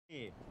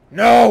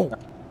No!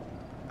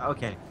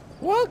 Okay.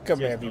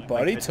 Welcome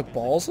everybody to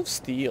Balls of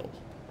Steel.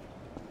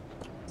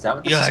 Is that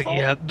what this is called?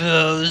 Yeah,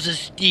 Balls of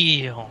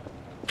Steel.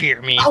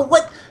 Fear me. Oh,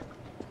 what?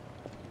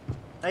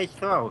 Nice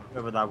throw,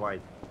 whoever that was.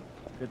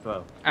 Good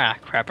throw. Ah,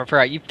 crap, I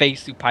forgot you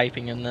face through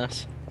piping in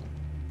this.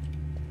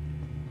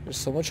 There's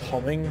so much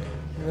humming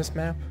in this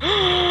map.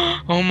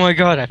 Oh my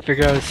god, I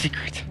figured out a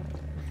secret.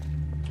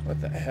 What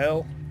the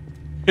hell?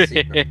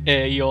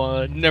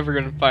 You're never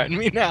gonna find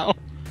me now.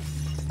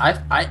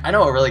 I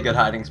know a really good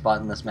hiding spot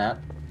in this map.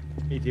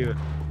 Me too.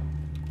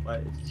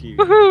 What? It's you.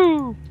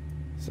 Woohoo!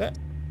 Is that?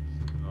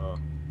 Oh.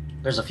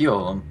 There's a few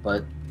of them,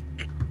 but...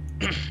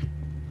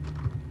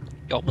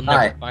 Y'all will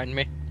Hi. never find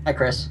me. Hi,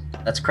 Chris.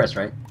 That's Chris,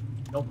 right?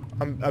 Nope.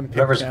 I'm picked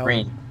Whoever's now.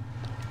 green.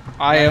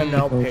 I am.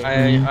 now picked. I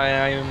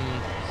am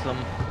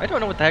some. I don't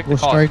know what the heck Well,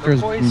 to call it.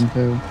 Striker's Turquoise? green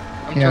too.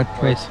 I'm Yeah,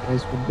 turquoise.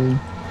 turquoise would be.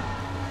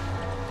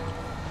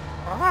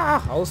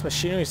 Ah! All this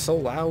machinery is so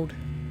loud.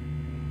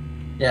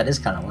 Yeah, it is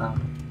kind of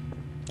loud.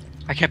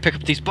 I can't pick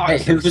up these Hey,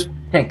 boxes. who's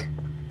pink?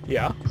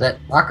 Yeah, Is that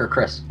Rock or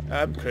Chris?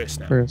 I'm Chris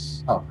now.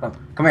 Chris. Oh,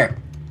 come here.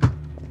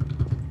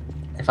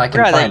 If I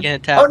can Rather find... get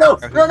attacked. Oh, no!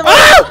 No, no,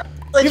 Ah!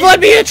 no! You led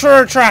me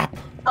into a trap!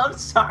 I'm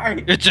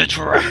sorry. It's a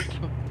trap.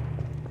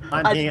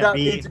 I did not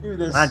need to do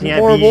this. Planting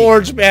Horrible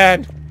orange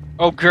man.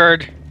 Oh,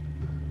 Gerd.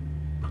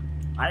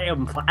 I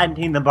am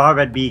planting the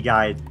barbed bee,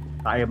 guys.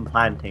 I am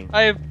planting.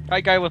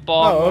 I guy with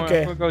ball. Oh,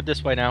 okay. We'll go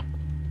this way now.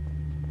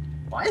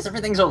 Why is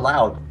everything so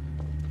loud?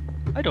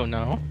 I don't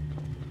know.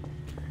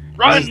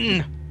 What is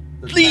Run!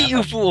 this Flee, map?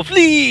 you fool!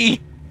 Flee!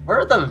 Where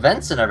are the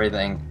vents and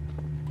everything?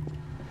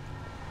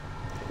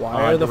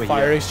 Why are the over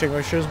fire here.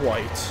 extinguishers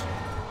white?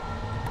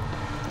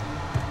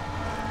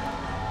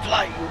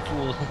 Fly, you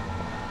fool!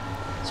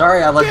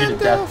 Sorry, I led you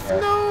to death Gandalf,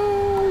 there.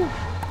 no!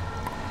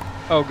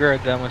 Oh,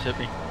 Gerd, that almost hit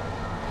me.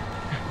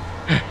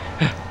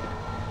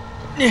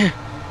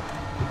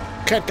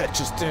 Can't touch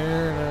this.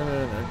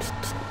 Can't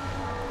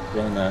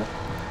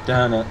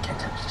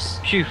touch this.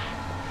 Phew!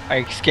 I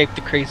escaped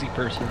the crazy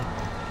person.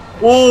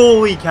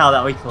 Holy cow,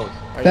 that was close.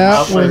 Are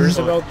That you serious was-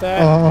 about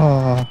that?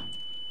 Oh,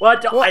 What? I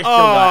still What?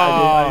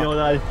 got it. I know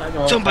that. I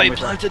know Somebody that.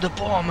 planted a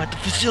bomb at the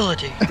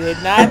facility. Did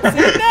not see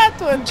that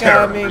one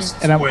coming.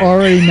 and I'm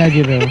already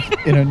negative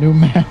in a new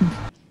map.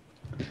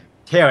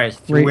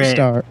 Terrorist Great win.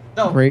 start.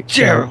 No. Great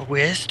start.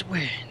 Terrorist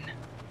win.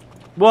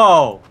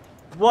 Whoa!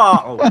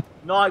 Whoa!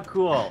 Not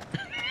cool.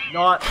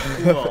 Not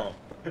cool.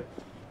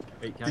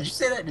 Wait, can Did you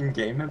say that in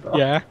game? Info?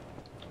 Yeah.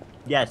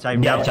 Yes,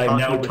 I'm now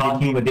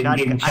talking with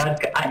in-game chat.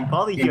 You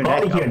probably hear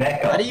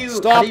that. How do you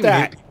Stop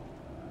that.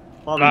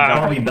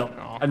 Probably don't.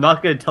 I'm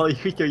not gonna tell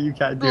you so you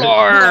can't do it.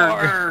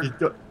 Lord. Just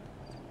don't-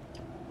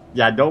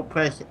 Yeah, don't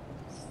press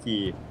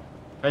C.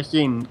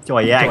 Pressing so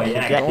yeah.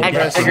 Don't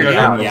press figure it C.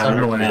 out. It's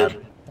under one app.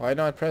 Why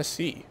not press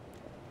C?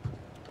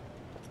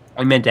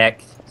 I meant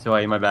X.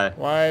 Sorry, my bad.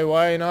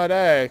 Why not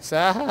X?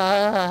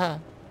 Ah,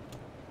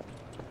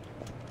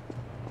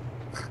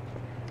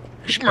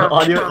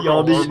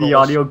 The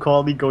audio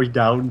quality goes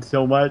down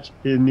so much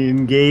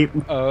in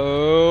game.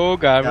 Oh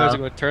god, I'm Yeah. just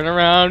gonna turn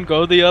around,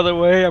 go the other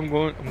way. I'm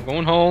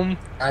going home.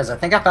 Guys, I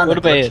think I found Go a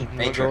to glitch bed. in Go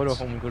Matrix.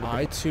 to home. Go to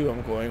I bed. too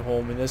am going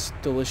home in this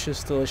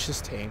delicious,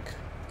 delicious tank.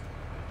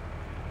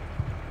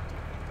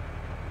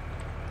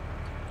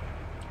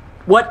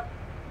 What?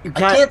 You I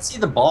can't see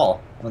the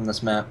ball on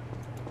this map.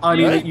 I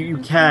mean, What? you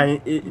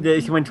can.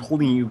 If someone's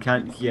holding you, you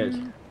can't see it.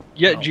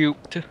 Yeah, Oh.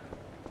 juked.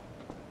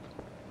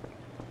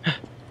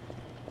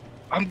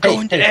 I'm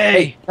going to A.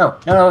 Hey,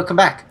 no, come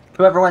back.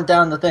 Whoever went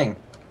down the thing.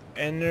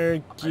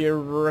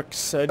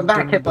 Energirix. Come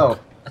back, Hippo.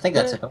 I think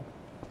that's Hippo.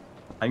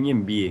 I'm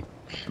in B.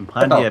 I'm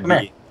planting Hippo, a come here.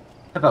 B.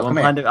 Hippo, come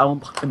here. I'm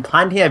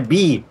planting a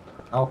B.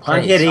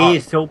 Planting Okay, at A stop.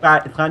 is so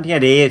bad. Planting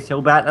at A is so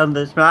bad on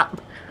this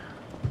map.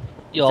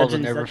 Y'all Such will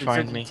and never such and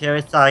find such me. a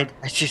terrorist side.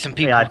 I see some Yeah,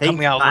 people I think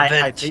coming out of the I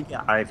vents. think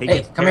Hey,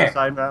 it's come here. terrorist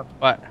side map.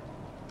 What?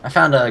 I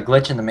found a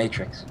glitch in the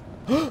Matrix.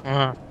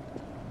 Alright,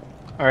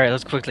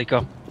 let's quickly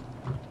go.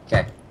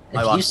 Okay. I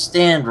If lost. you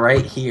stand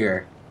right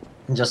here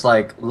and just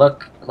like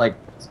look, like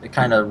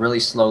kind of really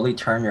slowly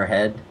turn your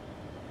head,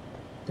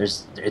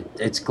 it's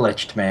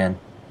glitched, man.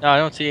 No, I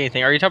don't see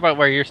anything. Are you talking about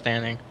where you're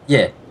standing?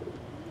 Yeah.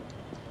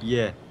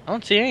 Yeah, I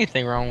don't see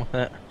anything wrong with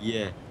it.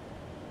 yeah.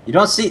 You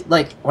don't see,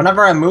 like,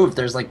 whenever I move,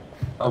 there's like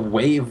a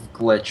wave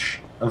glitch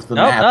of the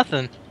Nope, map.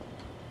 nothing.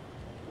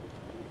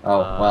 Oh,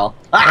 well.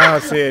 I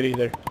don't see it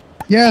either.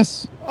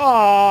 Yes.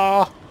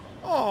 Aww.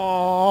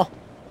 Aww.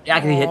 Yeah,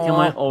 can you hit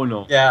someone? Oh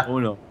no. Yeah. Oh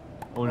no.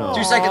 Oh no.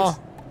 2 seconds.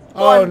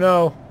 Oh One.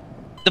 no.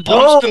 The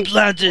bomb's No! been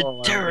planted.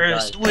 Oh, I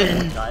Terrorist almost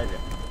died. win.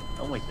 I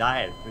almost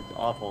died. It's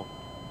awful.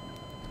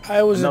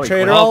 I was No, a he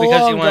traitor quit. all Oh, because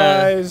along, you wanna-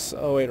 guys.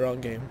 Oh wait,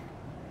 wrong game.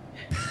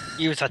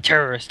 He was a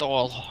terrorist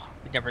all.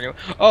 I never knew.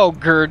 Oh,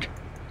 Gerd.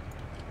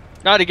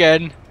 Not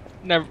again.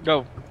 Never.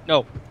 No.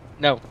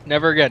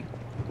 Never again.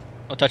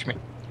 Don't touch me.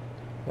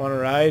 Wanna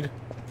ride?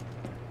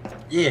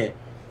 Yeah.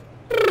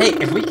 Hey,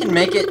 if we can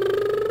make it.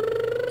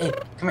 Hey,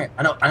 come here.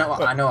 I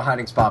know a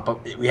hiding spot,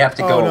 but we have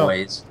to Oh, go no. a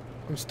ways.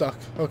 I'm stuck.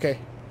 Okay.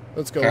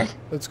 Let's go. Okay.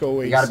 Let's go. We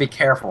Ways. gotta be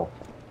careful.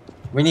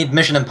 We need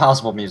Mission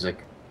Impossible music.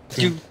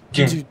 You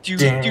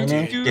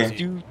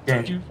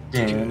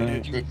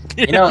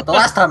know, the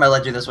last time I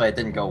led you this way, it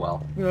didn't go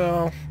well.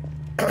 No.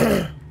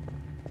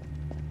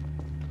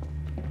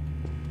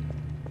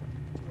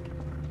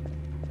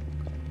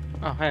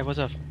 Oh, hey, what's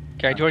up?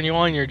 Can I join you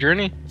on your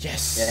journey?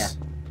 Yes.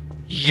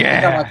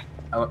 Yeah.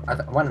 I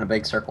went in a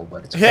big circle,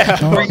 but it's Yeah.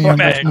 Don't Bring see how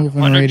back much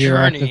moving on a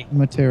radioactive journey.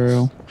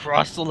 material.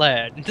 Cross the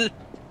land.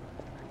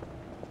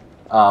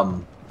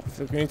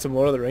 So we need some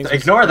Lord of the Rings.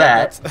 Ignore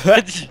that.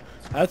 That's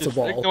a Just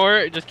ball. ignore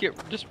it.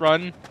 Just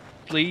run,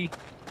 flee.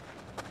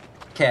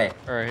 Okay.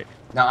 All right.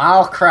 Now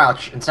I'll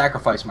crouch and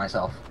sacrifice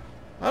myself.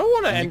 I don't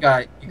want to And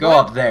end. you go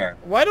What? up there.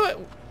 Why do I?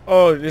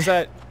 Oh, is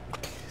that?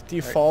 Do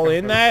you fall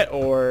in that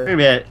Wait a or?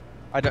 minute.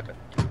 I don't.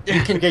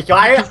 Okay, so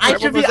I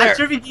should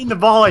be getting the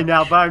ball right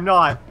now, but I'm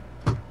not.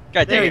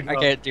 God There dang you it! I go.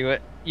 can't do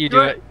it. You Do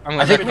do it. it. I'm I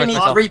gonna think we sacrifice need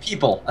myself. 3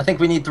 people. I think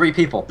we need 3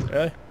 people.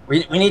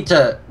 Really? We need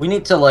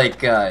to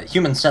like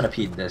human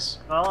centipede this.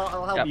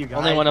 I'll help Yep, you guys.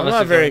 only one of I'm us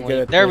not is very going good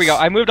to at There we go.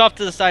 this. I moved off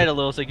to the side a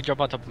little so you can jump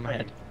on top of my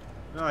head.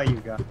 Oh, you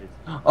got it.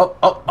 Oh,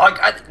 I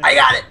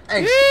got it.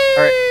 Thanks.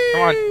 All right,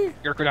 come on.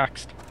 You're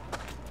next.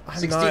 I'm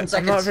 16 not. I'm not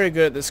seconds. very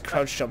good at this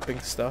crouch jumping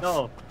stuff.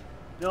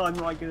 No, I'm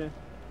not gonna.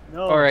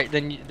 No. All right,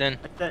 then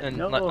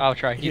No. I'll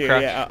try. You Here,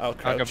 crouch. yeah, I'll I'll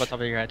crouch. jump on top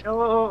of your head.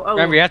 No.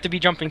 Remember, you have to be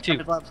jumping too,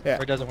 Yeah.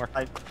 or it doesn't work.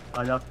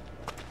 I know. Am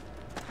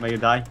I gonna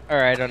die? All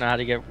right, I don't know how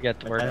to get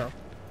to work.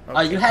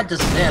 Okay. You had to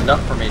stand up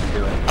for me to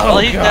do it. Oh, Well,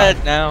 he's God.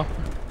 dead now.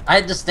 I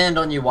had to stand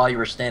on you while you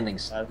were standing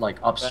like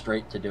up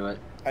straight to do it.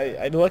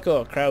 I do like a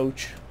little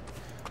crouch.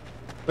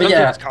 But Some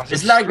yeah, dudes cause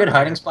isn't that a good stress.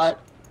 hiding spot?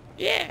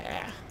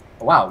 Yeah.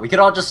 Wow, we could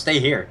all just stay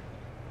here.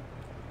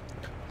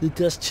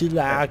 Just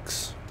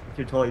chillax. I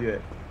should totally do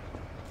it.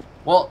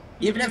 Well,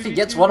 even if he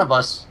gets one of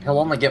us, he'll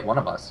only get one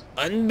of us.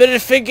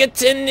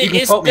 Unbefritten You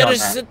can quote me on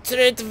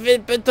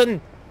that.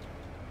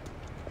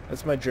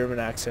 That's my German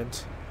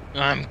accent.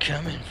 I'm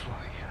coming for you.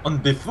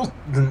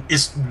 Unbefunden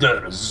ist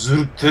der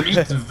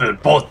Zutritt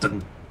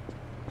verboten.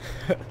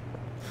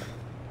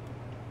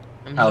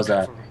 I'm How's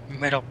looking for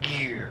Metal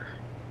Gear.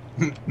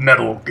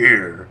 Metal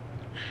Gear.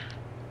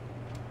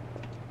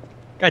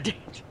 God dang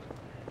it.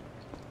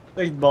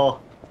 Thanks,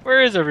 ball.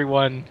 Where is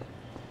everyone?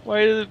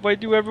 Why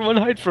do everyone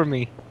hide from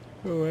me?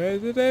 Where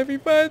did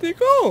everybody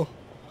go?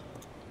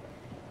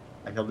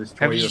 I shall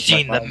destroy Have you with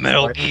seen my the mind.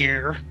 Metal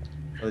Gear?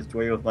 I'll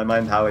destroy you with my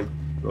mind. How it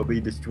will be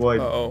destroyed.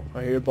 Uh-oh,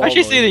 I hear ball I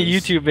actually seen a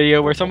noises. YouTube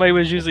video where somebody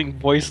was using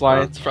voice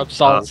lines from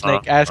Solid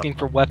Snake asking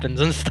for weapons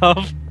and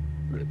stuff.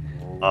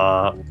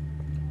 I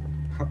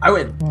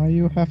win. Why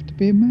you have to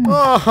be mad?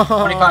 Oh.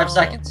 25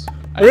 seconds.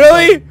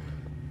 Really?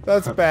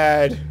 That's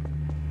bad.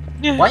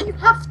 Why you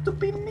have to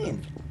be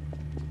mean?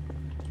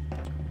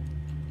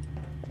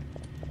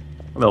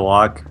 The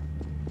walk.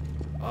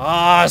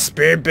 Ah,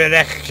 Spielberg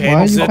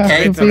Why you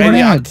have to be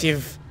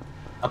radioactive.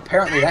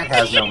 Apparently that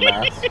has no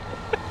math.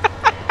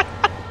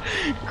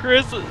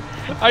 Chris,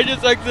 I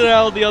just exited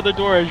out the other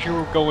door as you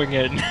were going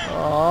in.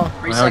 Aw,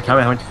 3 How much seconds.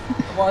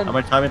 time? One. How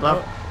much time is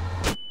left?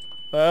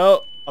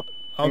 well,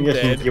 I'm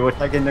guessing dead. 0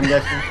 second. I'm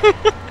guessing.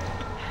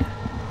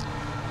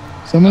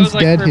 Someone's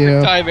dead perfect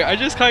here. timing. I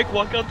just like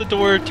walk out the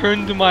door,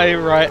 turn to my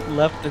right,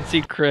 left, and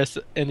see Chris,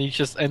 and he's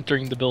just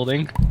entering the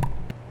building.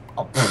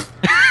 Oh, pfft.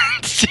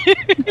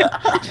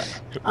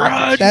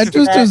 Run! That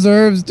just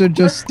deserves to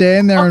just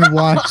stand there and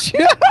watch.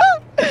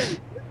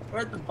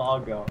 Where'd the ball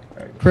go?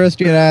 Chris,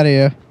 get out of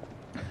here.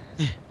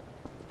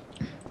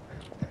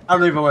 I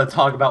don't even want to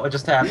talk about what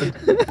just happened.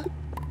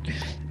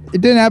 It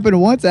didn't happen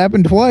once, it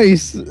happened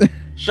twice.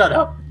 Shut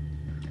up.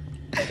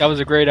 That was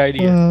a great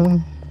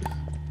idea.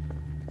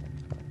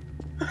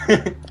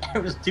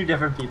 It was 2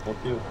 different people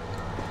too.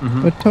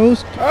 But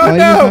Toast, Oh, why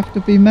no! you have to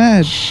be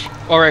mad?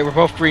 Alright, we're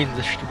both green.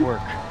 This should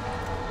work.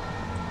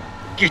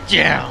 Get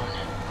down!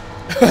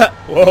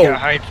 Whoa. Gotta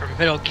hide from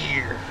Metal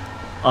Gear.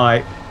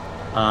 Alright.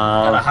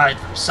 Gotta hide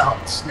from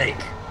Solid Snake.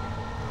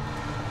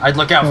 I'd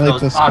look out I for like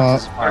those this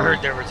boxes. spot. I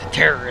heard there was a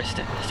terrorist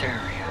in this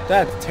area.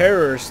 That's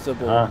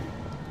terroristable.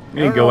 I'm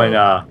gonna go in,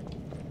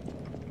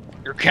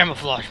 Your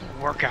camouflage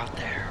will work out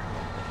there.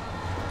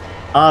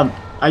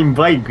 I'm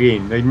bright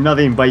green. There's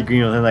nothing bright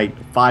green within like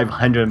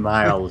 500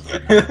 miles.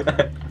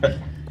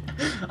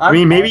 I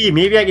mean,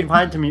 maybe I can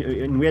find some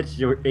enriched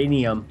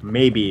uranium.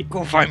 Maybe.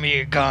 Go find me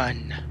a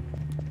gun.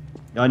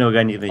 No, no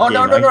gun in the Oh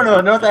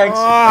game. no thanks.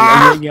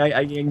 Ah!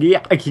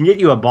 I can get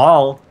you a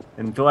ball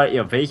and throw it at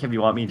your face if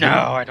you want me to. No,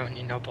 I don't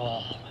need no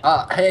ball.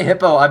 Hey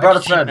Hippo, I brought a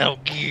I've seen friend. Metal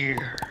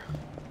Gear.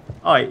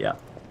 Alright, yeah.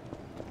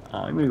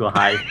 I'm gonna go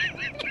high.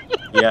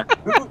 Yeah.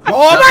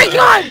 Oh my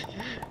god!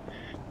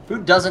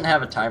 Who doesn't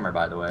have a timer,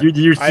 by the way? Do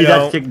you see I that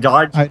don't. sick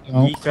dodge? I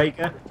don't.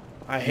 E-striker?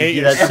 I hate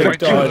You your see that sick sick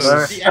dogs.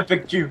 jukes? The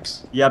epic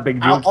jukes. Yeah,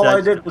 big All jukes. I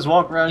that's- did was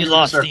walk around. You in a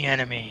lost circle. the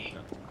enemy.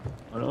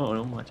 Oh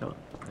no, watch out.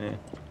 Yeah.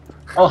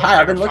 Oh hi,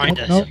 I've been Never looking.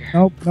 find us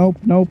Nope, here.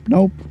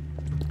 nope.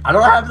 I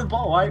don't have the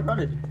ball. Why are you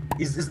running?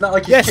 It's not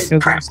like he's Yes. kicking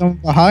Because crap. there's someone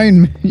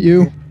behind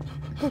you.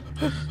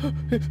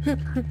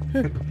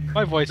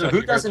 My voice So actually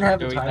who doesn't hurts have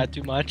from a doing time? that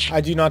too much.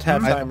 I do not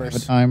have I don't have a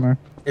timers. timer.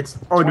 It's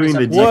Oh, doing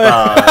the 27 deep,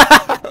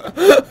 What?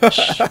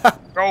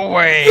 Go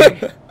away.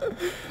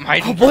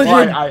 I'll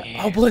blend in.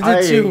 I'll blend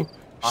in too.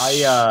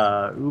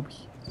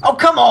 Oops. Oh,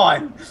 come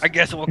on! I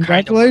guess it will kind of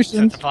Congratulations.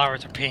 since the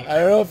flowers are pink. I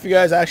don't know if you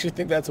guys actually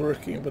think that's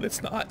working, but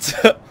it's not.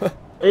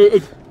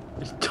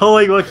 It's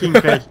totally working,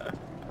 Chris.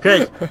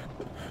 Chris,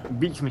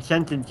 beats my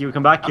sentence. You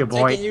come back here, I'm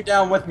boy. taking you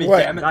down with me, What?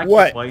 damn it. Back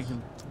What? here, boy.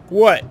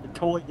 What?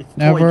 It's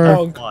Never.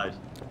 totally camouflage.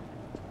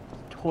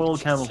 Total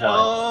camouflage.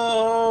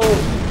 Oh!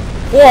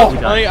 Whoa!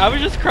 I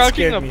was just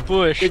crouching in Scared a me.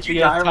 bush Did the you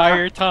die,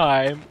 entire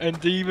time and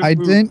didn't even I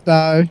move. didn't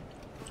die.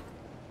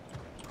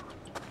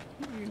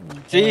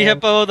 See,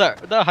 Hippo,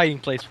 the hiding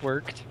place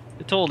worked.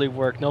 It totally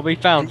worked. Nobody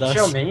found Can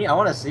you us. show me? I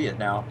want to see it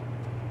now.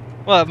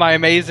 What, my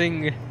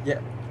amazing, my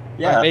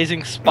Yeah. amazing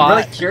I'm spot?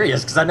 really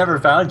curious because I never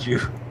found you.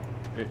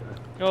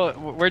 Oh,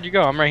 where'd you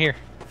go? I'm right here.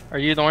 Are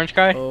you the orange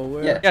guy? Oh,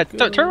 where Yeah. Yeah,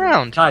 turn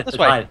around. Hi, This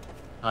way.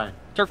 Hi.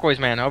 Turquoise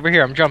man, over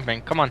here. I'm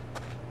jumping. Come on.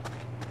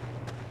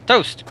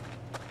 Toast.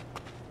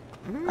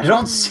 I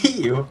don't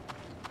see you.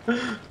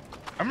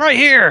 I'm right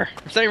here.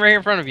 I'm sitting right here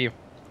in front of you.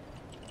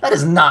 That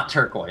is not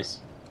turquoise.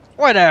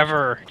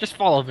 Whatever. Just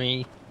follow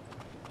me.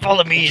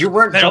 Follow me. You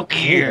weren't Metal jumping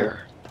Gear. either.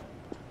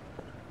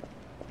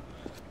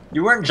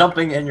 You weren't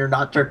jumping and you're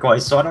not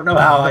turquoise, so I don't know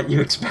how you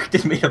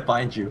expected me to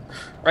find you.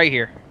 Right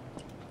here.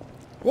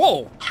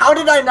 Whoa! How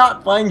did I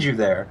not find you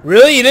there?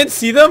 Really? You didn't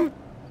see them?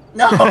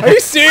 No. Are you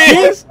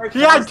serious?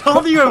 Yeah, I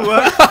told you it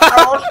was.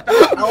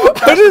 I walked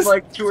past just- him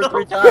like 2 or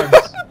 3 times.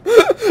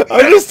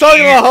 I'm just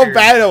talking about how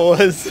bad it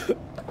was.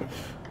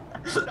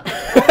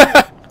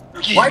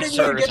 Why didn't you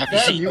Sirs, get have them?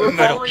 seen You were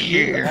Metal following me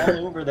Gear?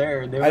 all over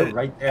there, and they were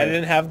right there. I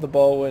didn't have the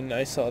ball when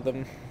I saw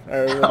them.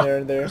 Or when they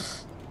were there.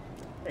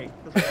 Hey,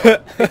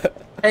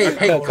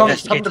 Hey, come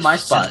Investigate to the my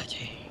spot.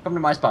 facility. Come to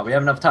my spot. We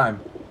have enough time.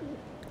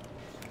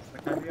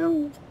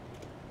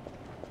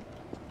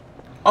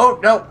 Oh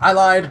no, I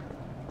lied.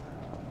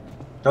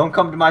 Don't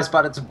come to my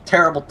spot. It's a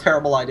terrible,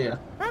 terrible idea.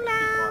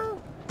 Hello.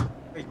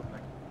 Wait,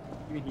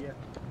 you here?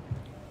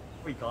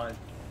 Wait, God.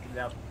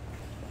 Left.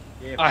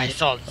 Yeah, I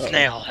saw the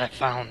snail. I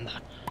found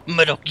the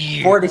Metal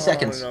Gear. 40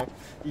 seconds. Oh,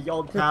 You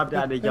all tabbed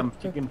at a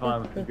chicken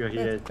farm. Go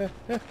here.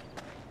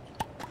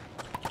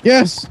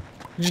 Yes.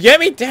 Did you get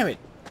me? Damn it.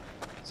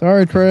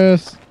 Sorry,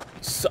 Chris.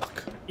 You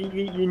suck. You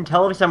can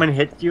tell if someone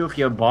hits you if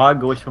your bar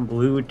goes from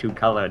blue to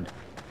colored.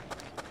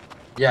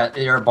 Yeah,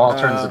 your ball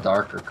turns Uh. a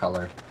darker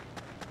color.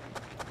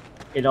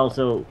 It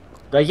also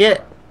like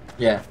it.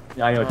 Yeah.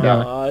 I know.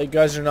 Damn it. You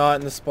guys are not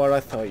in the spot I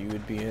thought you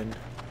would be in.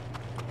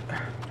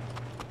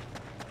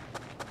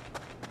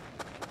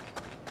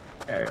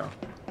 There you go.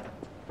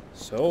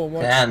 So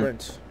much 10.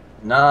 sprint.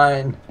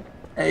 9,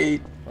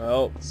 8,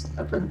 Well,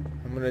 7.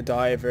 I'm gonna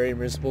die a very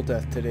miserable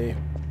death today.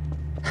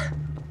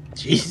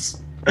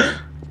 Jeez.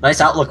 Nice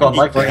outlook on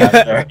life we have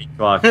there.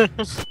 Fuck.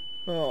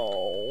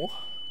 Oh.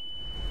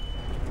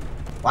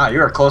 Wow, you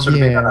were closer to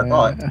me than I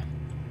thought. Yeah.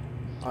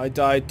 I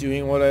died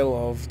doing what I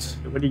loved.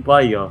 What do you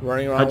buy you?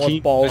 Running around Touchy?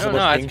 with balls I and don't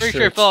with know. I'm pink pretty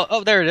sure it shirts. fell.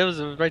 Oh, there it is.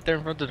 It was right there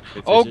in front of the.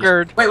 It's Oh, just-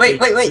 Gerd.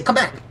 Wait, come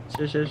back.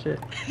 Shit.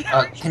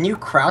 Can you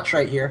crouch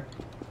right here?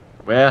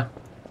 Where?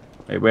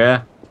 Wait,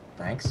 where?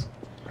 Thanks.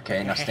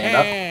 Okay, now stand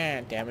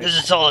up. Damn This is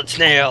it. Solid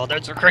Snail.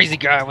 There's a crazy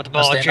guy with a Now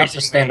ball stand up, chasing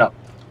just stand me. up.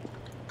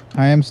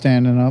 I am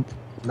standing up.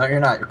 No, you're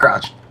not. You're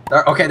crouched.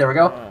 There, okay, there we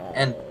go.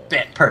 And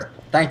bit.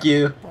 Thank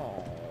you.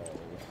 Oh.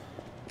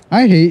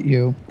 I hate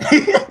you.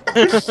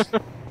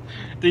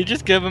 Did you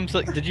just give him?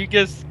 Did you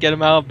just get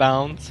him out of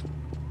bounds?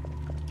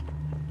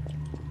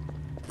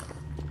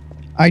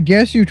 I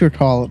guess you could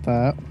call it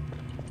that,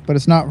 but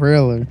it's not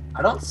really.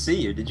 I don't see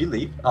you. Did you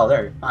leave? Oh,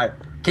 there. Hi.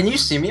 Can you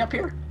see me up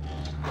here?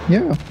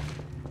 Yeah.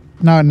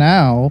 Not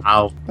now,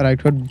 Ow. but I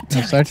could in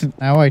a second.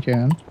 Now I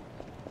can.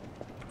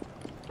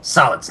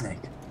 Solid Snake.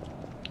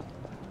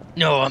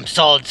 No, I'm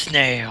Solid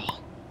Snail.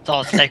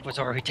 Solid Snake was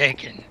already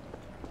taken.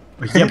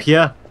 Yep,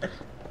 here.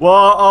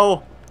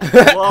 Whoa,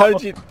 Whoa.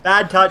 How'd you...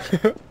 Bad touch.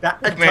 Bad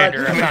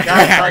Commander, I'm not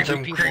Bad gonna touch.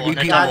 some people Creepy in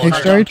a people. double Hey, Bad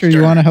Striker,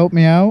 you want to help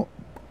me out?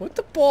 What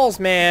the balls,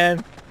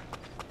 man?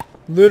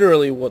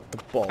 Literally, what the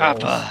balls?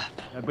 Papa.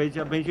 I'm pretty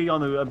sure you're on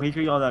the. I'm pretty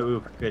sure you're on that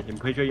roof, Chris. I'm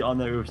pretty sure you're on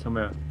that roof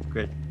somewhere,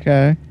 Chris.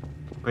 Okay.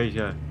 Pretty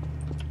sure.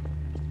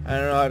 I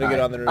don't know how to get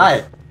on the roof.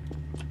 Hi.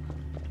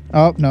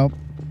 Oh, nope.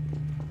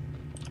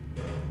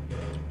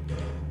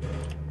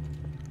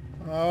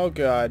 Oh,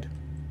 God.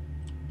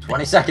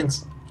 20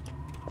 seconds.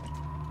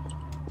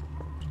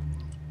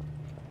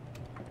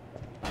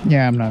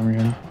 Yeah, I'm not really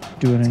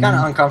doing It's anything. kind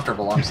of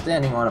uncomfortable. I'm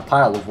standing on a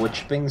pile of wood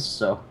chippings,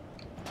 so.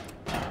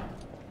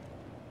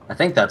 I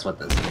think that's what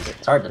this is.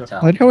 It's hard to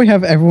tell. I like how we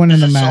have everyone in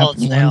This the is map Solid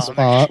in Snail. one I'm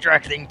spot.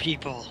 extracting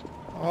people.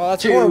 Oh,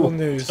 that's 2, horrible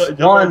news.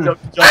 One. Jump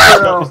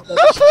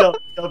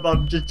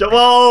up, just jump.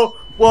 Whoa,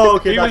 whoa.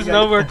 Okay, He was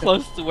nowhere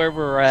close to where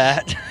we're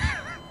at.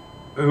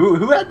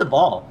 Who had the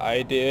ball?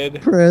 I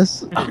did.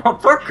 Chris, Oh,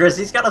 poor Chris.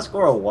 He's got to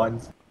score a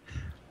 1.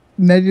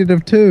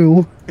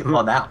 -2.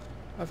 Well, now.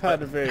 I've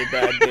had a very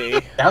bad day.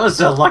 That was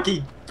a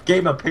lucky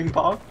game of ping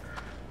pong.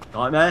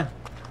 Alright, man.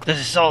 This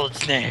is Solid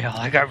Snail.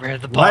 I got rid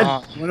of the What?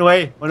 bomb. Run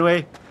away. Run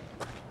away.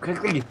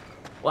 Quickly. Run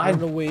What?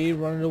 it away,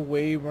 run it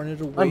away, run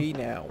it away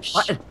now.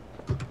 What?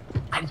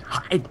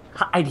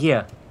 Hide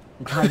here.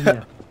 Hide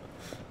here.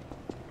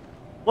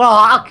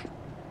 Walk!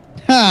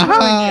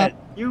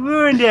 You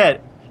ruined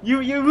it! You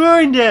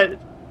ruined it!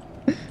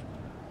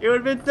 It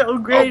would have been so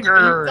great if you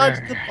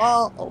touched the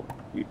ball.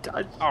 You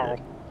touched it.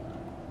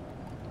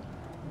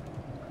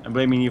 I'm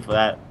blaming you for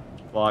that.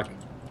 Walk.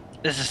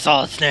 This is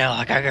Solid Snail.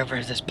 I gotta go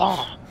for this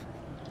bomb.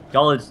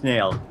 Solid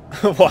Snail.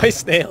 Why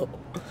snail?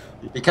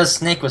 Because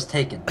Snake was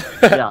taken.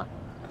 Yeah.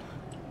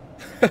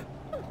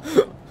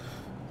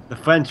 The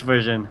French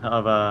version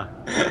of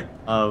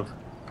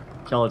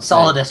Solid Solid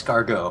Snail.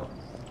 escargot.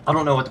 I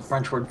don't know what the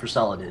French word for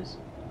solid is.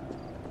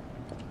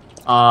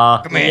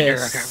 Commander,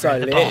 Yes, I got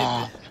rid of the solid.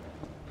 bomb.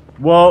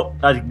 Whoa,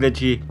 that's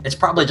glitchy. It's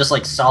probably just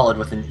like solid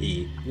with an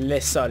E. Le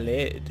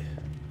solid.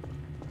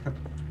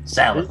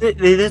 Salad. Is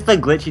this the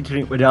glitchy to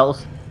anyone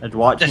else that's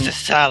watching? This is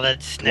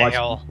Solid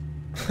Snail.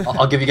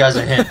 I'll give you guys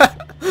a hint.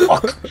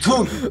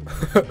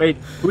 Wait,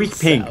 who's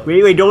pink?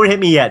 Wait, don't hit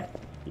me yet.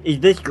 Is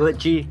this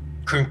glitchy?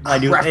 I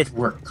do this.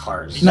 Craftwork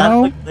cars.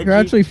 No, Is that you're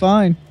actually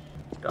fine.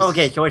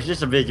 Okay, so it's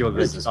just a visual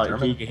What is glitch. this, Oh,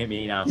 German? you can hit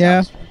me now.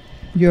 Yeah,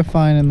 you're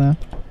fine in there.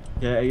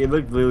 Yeah, it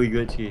looked really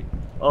glitchy.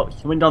 Oh,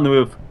 he went down the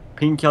roof.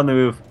 Pinky on the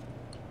roof.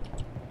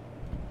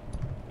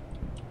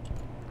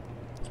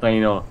 So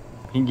you know,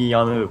 Pinky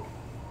on the roof.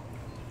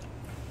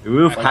 The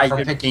roof Like has from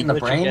good picking pinky. the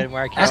brain? Again,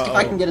 where I can't- Ask if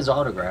I can get his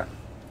autograph.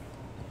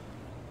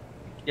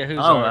 Yeah, who's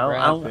Oh,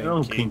 autograph? I don't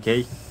know,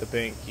 Pinky. The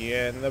pinky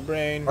and the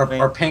brain.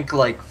 Or Pink,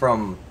 like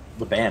from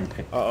the band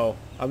Pink. Uh-oh.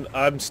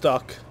 I'm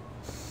stuck.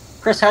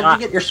 Chris, how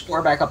did you get your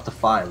score back up to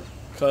 5?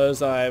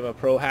 Because I'm a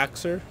pro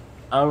haxer.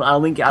 I'll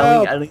link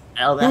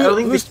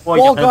Who's this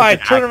ball guy?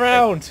 Turn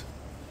around!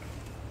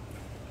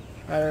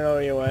 I don't know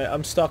anyway.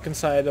 I'm stuck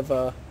inside of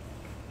a...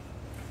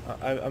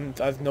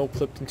 I've no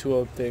clipped into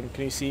a thing.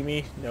 Can you see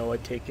me? No, I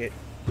take it.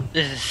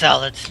 This is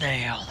Solid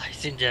Snail. I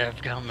seem to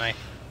have got my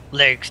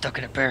leg stuck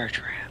in a bear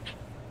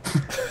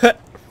trap.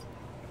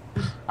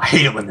 I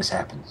hate it when this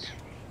happens.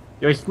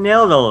 You're a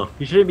snail though.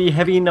 You shouldn't be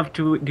heavy enough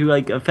to do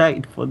like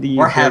effect for the.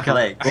 Or have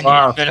legs. I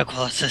Wow. need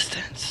medical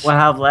assistance. Or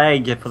have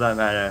legs for that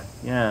matter.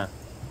 Yeah.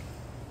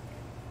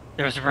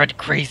 There was a red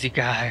crazy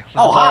guy. With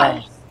Oh, a hi!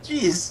 ball.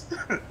 Jeez.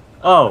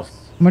 Oh. How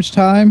much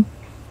time?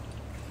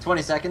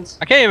 20 seconds?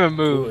 I can't even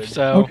move, Good.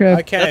 so Okay.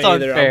 I can't that's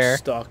either. unfair. I'm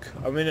stuck.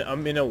 I'm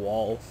in a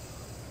wall.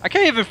 I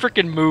can't even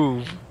freaking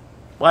move.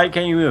 Why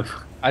can't you move?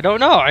 I don't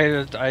know.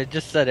 I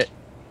just said it.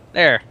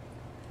 There.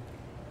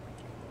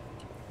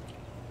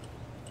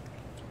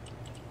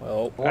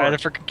 Well, I had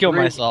to freaking kill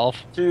 3, myself.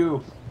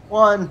 2,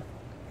 1.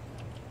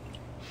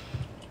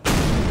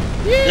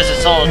 This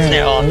is Solid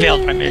Snail. I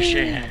failed my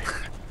mission.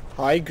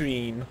 hi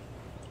green.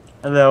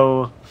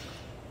 Hello.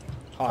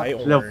 Hi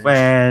Hello, orange.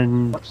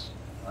 friend. Whoops.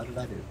 What did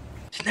I do?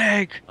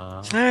 Snake!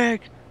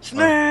 Snake!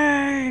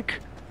 Snake!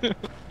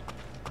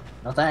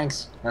 No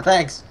thanks. No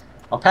thanks.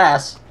 I'll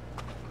pass.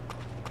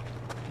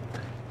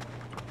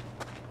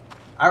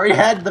 I already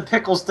had the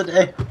pickles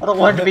today. I don't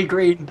want it to be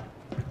green.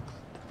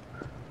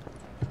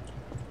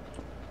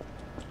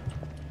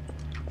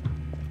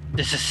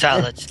 This is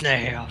Solid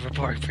Snail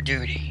reporting for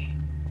duty.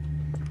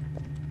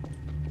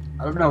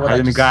 I don't know what Hide I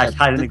in the just grass. said.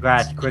 Hide in the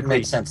grass. Didn't Quickly.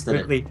 make sense, did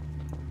it? Quickly.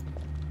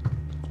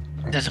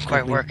 It doesn't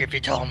quite work if you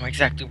tell them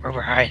exactly where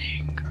we're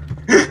hiding.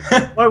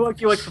 Or work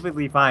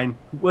perfectly fine.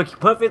 Works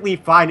perfectly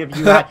fine if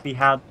you actually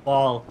have the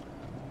ball.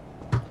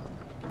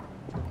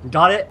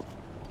 Got it?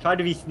 Tried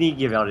to be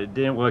sneaky about it.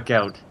 Didn't work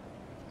out.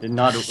 Did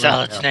not This is work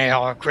Solid out.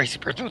 Snail, a crazy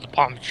person with a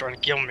bomb is trying to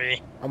kill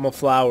me. I'm a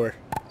flower.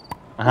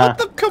 Uh-huh. What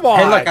the? Come on!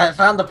 Hey, look, I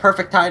found the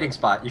perfect hiding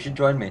spot. You should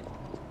join me.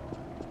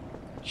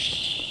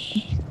 Shh.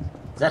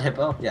 Is that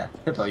Hippo? Yeah,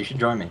 Hippo, you should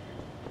join me.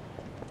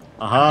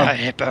 Uh-huh. Not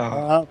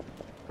hippo.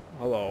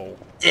 Hello.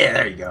 Yeah,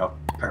 there you go.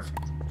 Perfect.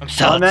 I'm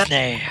Solid man.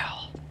 Snail.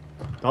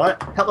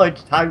 What? How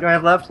much time do I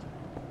have left?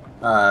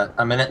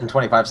 1 minute and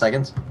 25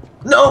 seconds.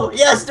 No!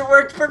 Yes, it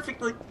worked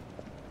perfectly!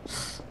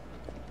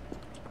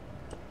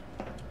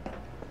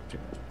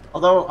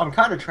 Although, I'm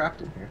kind of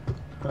trapped in here.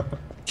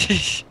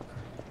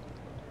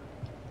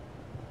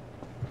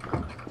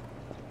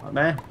 What,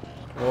 man?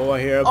 Oh, I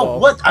hear a Oh, ball.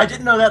 what? I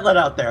didn't know that led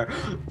out there.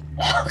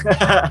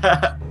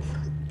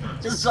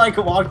 Just so I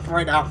could walk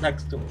right out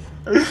next to him.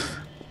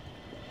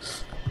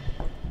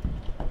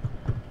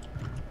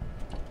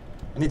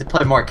 I need to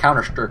play more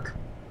Counter-Strike.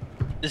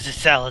 This is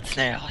Solid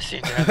Snail. I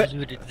seem to have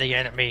eluded the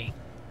enemy.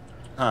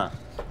 Huh.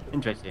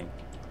 Interesting.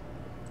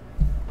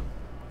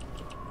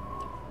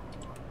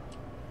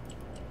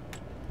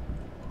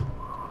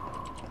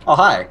 Oh,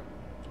 hi.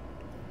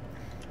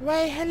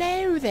 Why,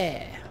 hello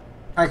there.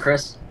 Hi,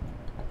 Chris.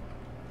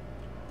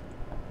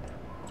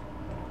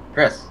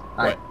 Chris,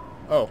 hi. What?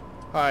 Oh,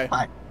 hi.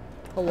 Hi.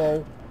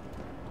 Hello.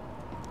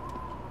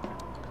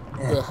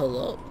 Yeah.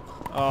 Hello.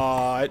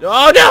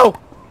 Oh no!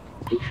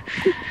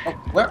 Oh,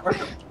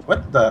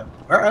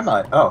 where am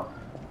I? Oh.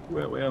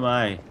 Where am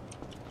I?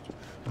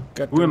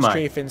 Got Who am them I?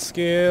 strafing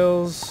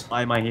skills.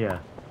 Why am I here?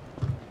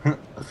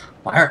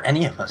 Why aren't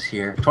any of us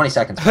here? 20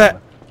 seconds. by the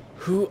way.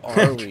 Who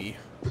are we?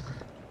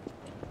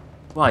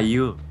 Why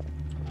you?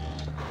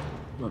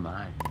 Who am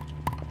I?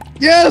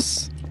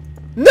 Yes!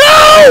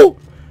 No!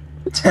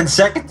 10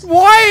 seconds.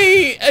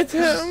 Why?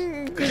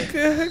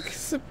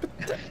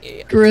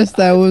 Chris,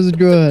 that was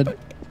good,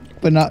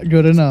 but not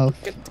good enough.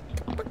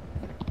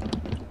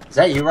 Is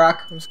that you,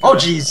 Rock? I'm just Oh, gonna-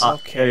 jeez.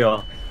 Okay. There you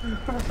go.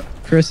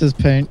 Chris is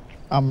paint.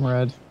 I'm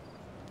red.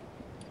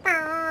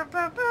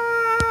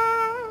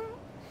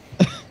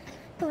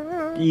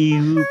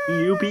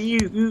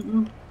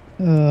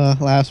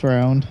 Last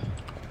round.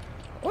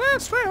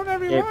 Last round,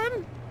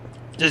 everyone.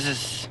 This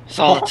is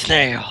Solid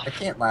Snail. I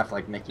can't laugh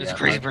like Mickey. This at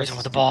crazy my person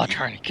voice. with the ball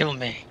trying to kill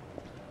me.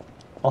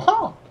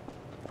 Oh.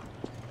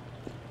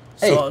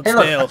 Hey, Solid hey,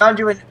 look! Snail. I found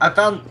you in. I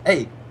found.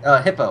 Hey,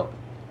 Hippo.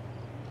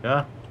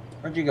 Yeah.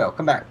 Where'd you go?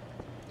 Come back.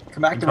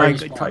 Come back to where you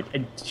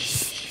spawned.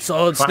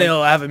 Solid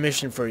Snail, I have a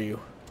mission for you.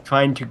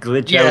 Trying to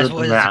glitch out Yes, of what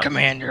the is the map.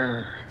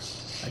 commander?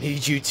 I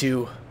need you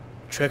to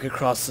trek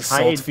across the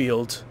Hide. salt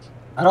field.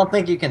 I don't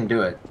think you can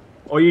do it.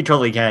 Or you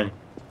totally can.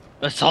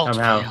 The salt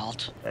Somehow.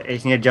 field.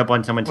 It's gonna jump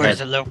on someone's Where head.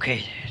 is it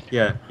located?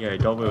 Yeah,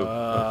 don't move.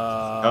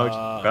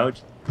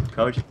 Crouch.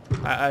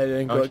 I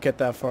didn't go Ouch. get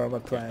that far on my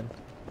plan.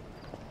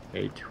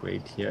 Wait,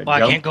 yeah. Well, I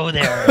jump. can't go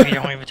there. You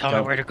don't even tell me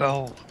Jump. where to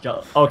go.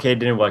 Okay, it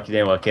didn't work.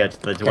 Yeah, that's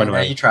Okay, one now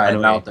way. you try it.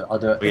 One Now way. I'll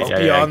do it. Wait, yeah,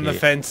 Beyond the okay.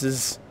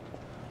 fences.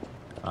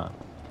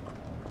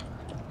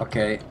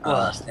 Okay.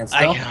 Well, Stand I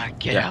still. cannot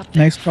get out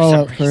there. Nice for call some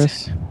out,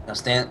 Chris.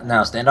 reason.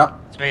 Now stand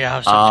up. It's made out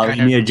of some kind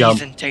you need of to jump.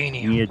 decent You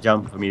titanium. need to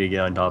jump for me to get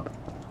on top.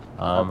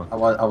 I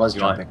was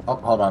you want- jumping. Oh,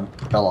 hold on.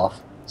 Fell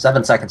off.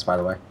 7 seconds, by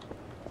the way.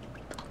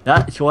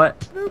 That's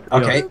what?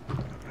 Okay.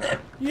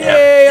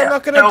 Yay! I'm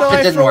not gonna Nope, it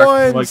die didn't for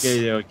work. once.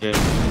 Okay.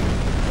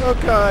 Oh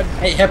god.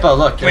 Hey, Hippo,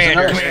 look. There's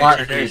Commander, another spot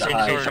for you there's to some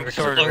hide.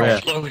 sort of Yeah.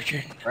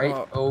 explosion. Right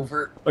Oh.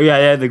 over. Oh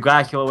yeah, the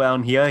grass all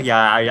around here.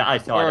 Yeah, I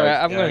saw it. Alright,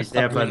 I'm I gonna was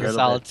there stop for a doing the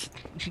little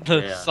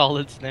solid, Yeah.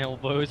 solid snail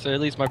voice, or at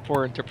least my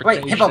poor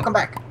interpretation. Wait, Hippo, come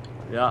back.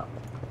 bit. Yeah.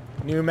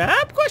 New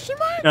map? Question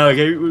mark? No,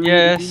 okay.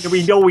 Yes.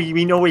 We know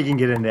we can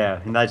get in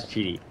there, and that's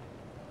cheating.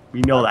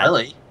 We know that.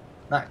 Really?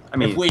 Not, I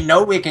mean- if we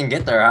know we can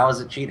get there, how is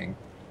it cheating?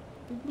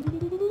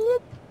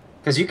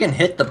 Because you can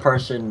hit the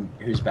person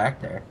who's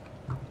back there.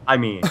 I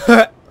mean,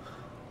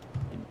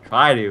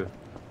 try to,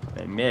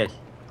 and miss,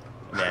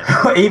 and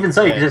then, Even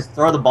so, you can Yeah. just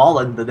throw the ball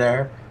into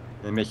there.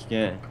 and miss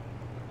again.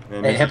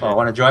 And Hey, miss Hippo, again.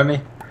 want to join me?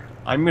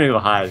 I'm gonna go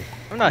hide.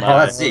 I'm not Oh, Yeah.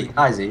 that's Z.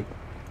 Hi, Z.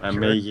 I'm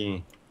Sure.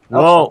 making.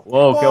 Oh.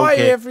 Whoa, okay, Bye,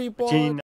 okay. everybody.